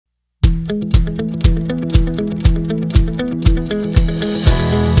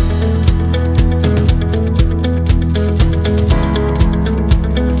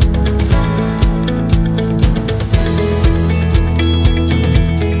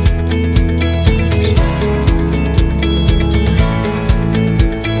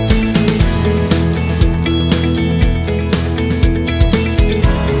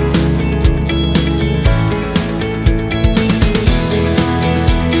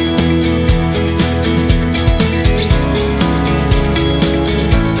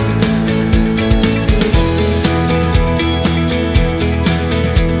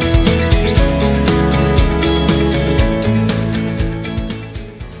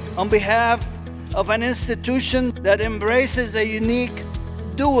On behalf of an institution that embraces a unique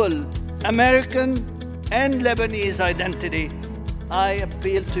dual American and Lebanese identity, I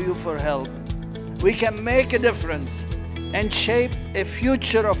appeal to you for help. We can make a difference and shape a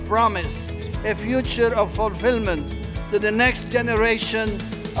future of promise, a future of fulfillment to the next generation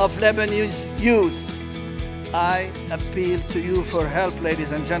of Lebanese youth. I appeal to you for help, ladies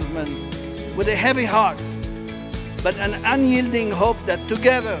and gentlemen, with a heavy heart, but an unyielding hope that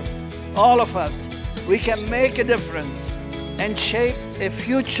together, all of us, we can make a difference and shape a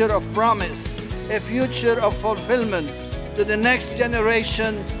future of promise, a future of fulfillment to the next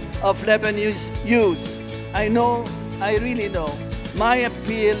generation of Lebanese youth. I know, I really know, my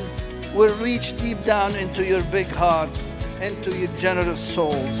appeal will reach deep down into your big hearts, into your generous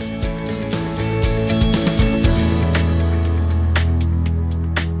souls.